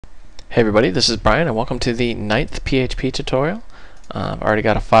Hey everybody, this is Brian and welcome to the 9th PHP tutorial. I've already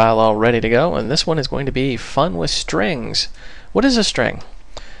got a file all ready to go, and this one is going to be fun with strings. What is a string?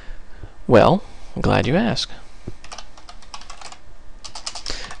 Well, I'm glad you asked.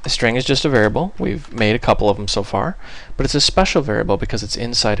 A string is just a variable. We've made a couple of them so far, but it's a special variable because it's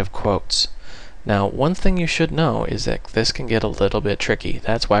inside of quotes. Now, one thing you should know is that this can get a little bit tricky.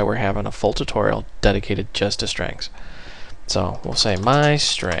 That's why we're having a full tutorial dedicated just to strings. So we'll say my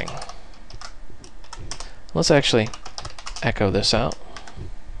string. Let's actually echo this out.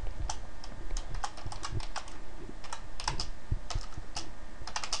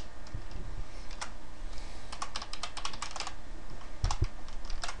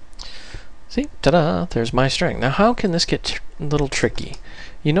 See, ta-da, there's my string. Now how can this get a little tricky?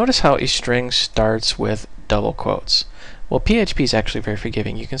 You notice how a string starts with double quotes. Well, PHP is actually very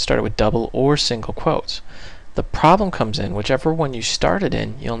forgiving. You can start it with double or single quotes. The problem comes in, whichever one you started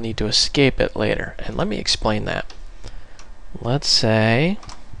in, you'll need to escape it later. And let me explain that. Let's say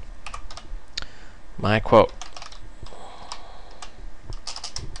my quote.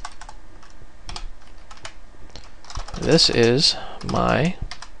 This is my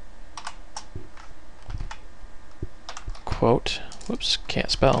quote, whoops,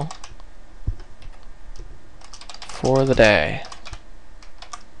 can't spell, for the day.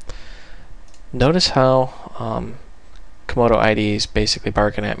 Notice how Komodo IDE is basically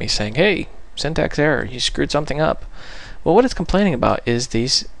barking at me saying, hey, syntax error, you screwed something up. Well, what it's complaining about is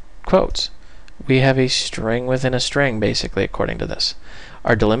these quotes. We have a string within a string, basically, according to this.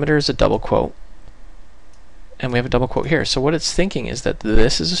 Our delimiter is a double quote, and we have a double quote here. So what it's thinking is that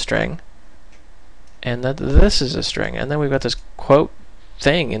this is a string, and that this is a string, and then we've got this quote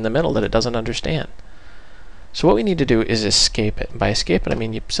thing in the middle that it doesn't understand. So what we need to do is escape it. And by escape it, I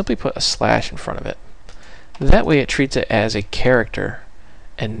mean you simply put a slash in front of it. That way it treats it as a character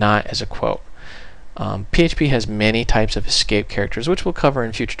and not as a quote. PHP has many types of escape characters, which we'll cover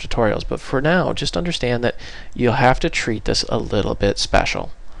in future tutorials, but for now, just understand that you'll have to treat this a little bit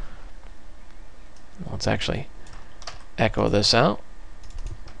special. Let's actually echo this out.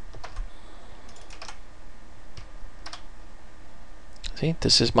 See,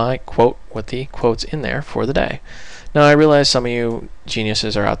 this is my quote with the quotes in there for the day. Now I realize some of you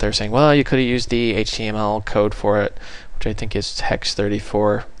geniuses are out there saying, well, you could have used the HTML code for it, which I think is hex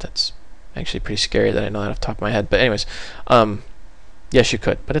 34. That's actually pretty scary that I know that off the top of my head. But anyways, yes, you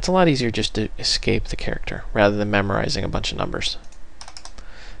could. But it's a lot easier just to escape the character rather than memorizing a bunch of numbers.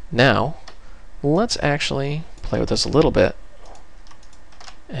 Now, let's actually play with this a little bit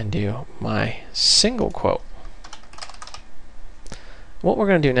and do my single quote. What we're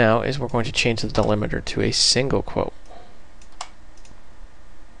going to do now is we're going to change the delimiter to a single quote.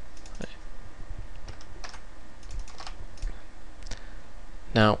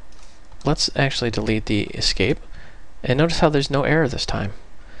 Now, let's actually delete the escape, and notice how there's no error this time.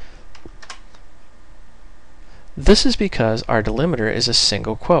 This is because our delimiter is a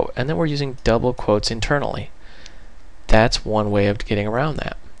single quote, and then we're using double quotes internally. That's one way of getting around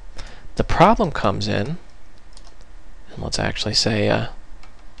that. The problem comes in, and let's actually say,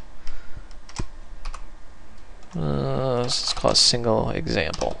 let's call it single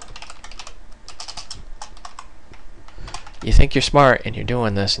example. You think you're smart and you're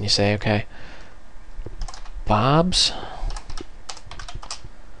doing this, and you say, okay, Bob's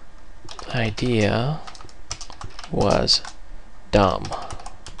idea was dumb.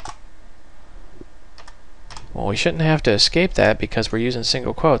 Well, we shouldn't have to escape that because we're using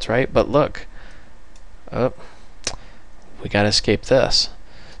single quotes, right? But look, oh, we got to escape this.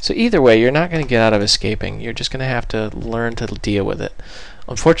 So either way, you're not going to get out of escaping. You're just going to have to learn to deal with it.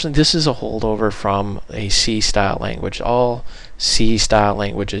 Unfortunately, this is a holdover from a C-style language. All C-style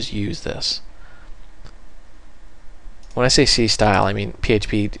languages use this. When I say C-style, I mean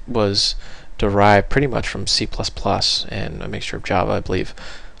PHP was derived pretty much from C++ and a mixture of Java, I believe.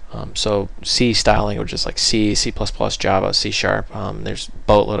 So C-style languages like C, C++, Java, C#, there's a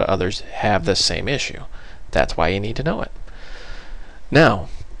boatload of others have the same issue. That's why you need to know it. Now,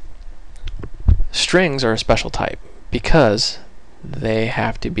 strings are a special type because they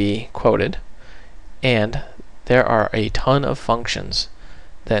have to be quoted, and there are a ton of functions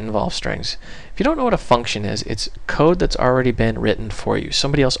that involve strings. If you don't know what a function is, it's code that's already been written for you.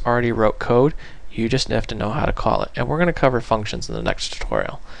 Somebody else already wrote code, you just have to know how to call it. And we're going to cover functions in the next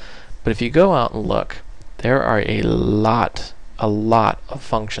tutorial. But if you go out and look, there are a lot of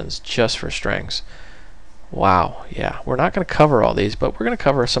functions just for strings. Wow, yeah. We're not going to cover all these, but we're going to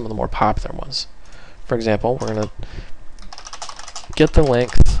cover some of the more popular ones. For example, we're going to get the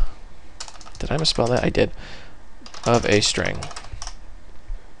length, did I misspell that? I did, of a string.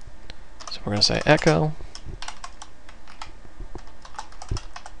 we're going to say echo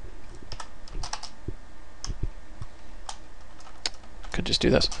could just do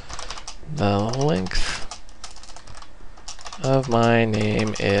this. The length of my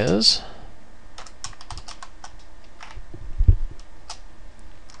name is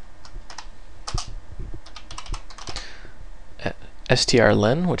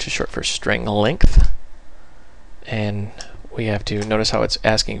strlen, which is short for string length. And we have to notice how it's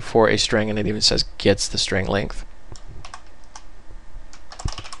asking for a string, and it even says gets the string length.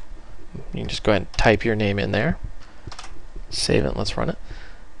 You can just go ahead and type your name in there. Save it, let's run it.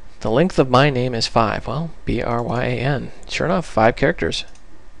 The length of my name is 5. Well, B-R-Y-A-N. Sure enough, 5 characters.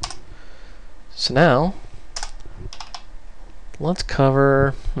 So now, let's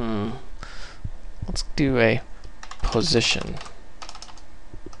cover, let's do a position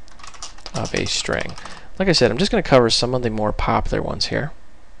of a string. Like I said, I'm just going to cover some of the more popular ones here.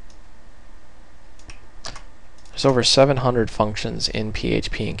 There's over 700 functions in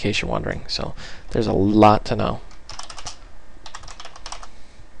PHP, in case you're wondering, so there's a lot to know.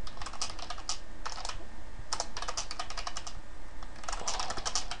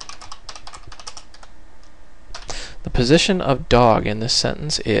 The position of dog in this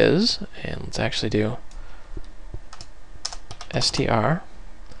sentence is, and let's actually do str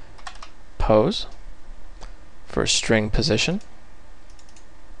pose for string position.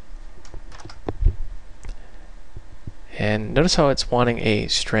 And notice how it's wanting a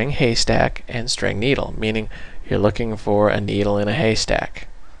string haystack and string needle, meaning you're looking for a needle in a haystack.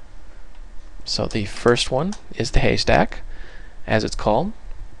 So the first one is the haystack, as it's called.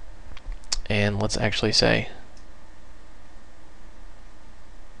 And let's actually say,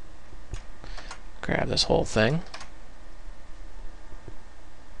 grab this whole thing.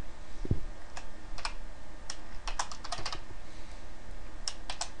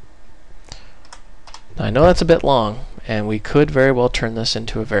 Now, I know that's a bit long, and we could very well turn this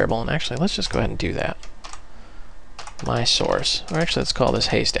into a variable, and actually let's just go ahead and do that. My source, or actually let's call this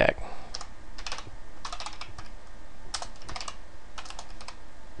haystack.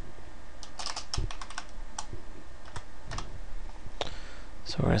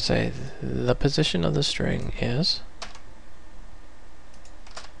 So we're going to say the position of the string is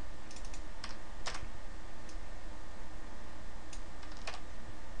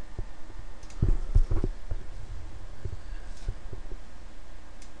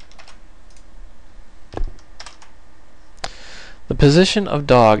the position of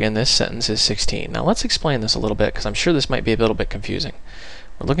dog in this sentence is 16. Now let's explain this a little bit, because I'm sure this might be a little bit confusing.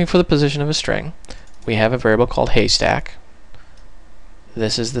 We're looking for the position of a string. We have a variable called haystack.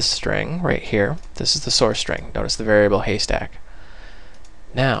 This is the string right here. This is the source string. Notice the variable haystack.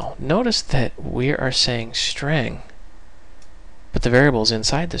 Now, notice that we are saying string, but the variable is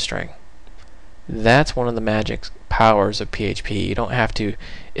inside the string. That's one of the magic powers of PHP. You don't have to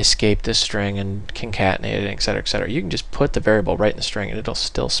escape this string and concatenate it, etc., etc. You can just put the variable right in the string and it'll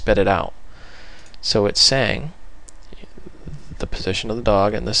still spit it out. So it's saying the position of the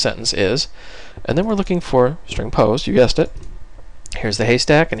dog in this sentence is, and then we're looking for string pose, you guessed it. Here's the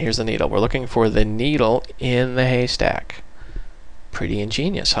haystack and here's the needle. We're looking for the needle in the haystack. Pretty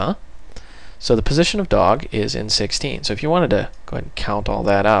ingenious, huh? So the position of dog is in 16. So if you wanted to go ahead and count all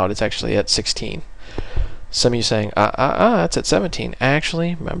that out, it's actually at 16. Some of you saying, it's at 17.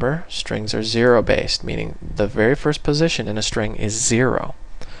 Actually, remember, strings are 0 based, meaning the very first position in a string is 0.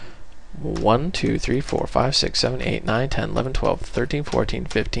 1, 2, 3, 4, 5, 6, 7, 8, 9, 10, 11, 12, 13, 14,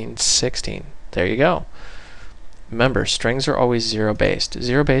 15, 16. There you go. Remember, strings are always 0 based.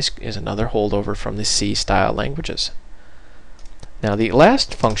 0 based is another holdover from the C style languages. Now the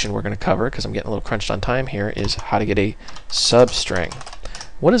last function we're going to cover, because I'm getting a little crunched on time here, is how to get a substring.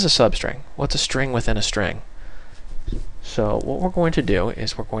 What is a substring? What's a string within a string? So what we're going to do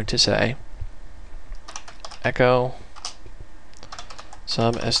is we're going to say echo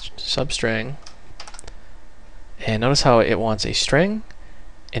substring, and notice how it wants a string,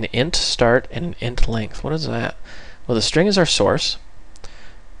 an int start, and an int length. What is that? Well, the string is our source.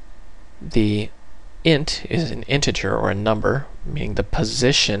 The int is an integer or a number, meaning the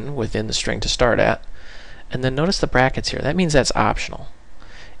position within the string to start at. And then notice the brackets here. That means that's optional.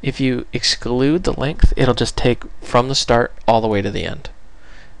 If you exclude the length, it'll just take from the start all the way to the end.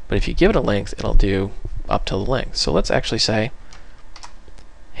 But if you give it a length, it'll do up to the length. So let's actually say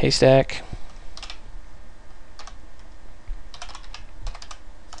haystack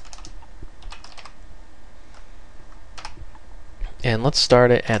and let's start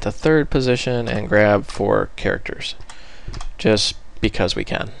it at the 3rd position and grab 4 characters, just because we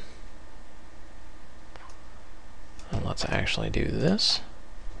can. And let's actually do this.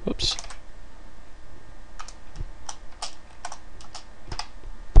 Oops.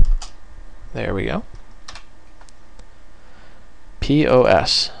 There we go.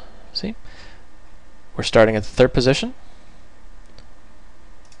 POS. See? We're starting at the third position.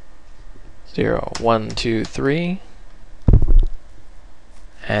 0, 1, 2, 3.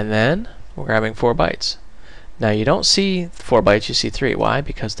 And then we're grabbing 4 bytes. Now you don't see 4 bytes, you see 3. Why?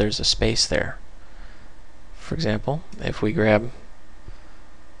 Because there's a space there. For example, if we grab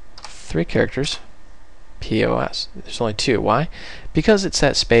 3 characters, POS. There's only 2. Why? Because it's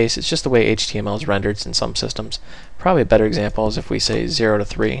that space. It's just the way HTML is rendered in some systems. Probably a better example is if we say 0 to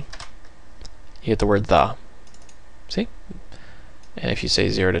 3, you get the word the. See? And if you say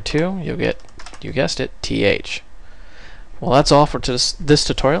 0 to 2, you'll get, you guessed it, TH. Well, that's all for this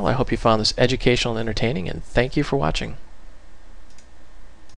tutorial. I hope you found this educational and entertaining, and thank you for watching.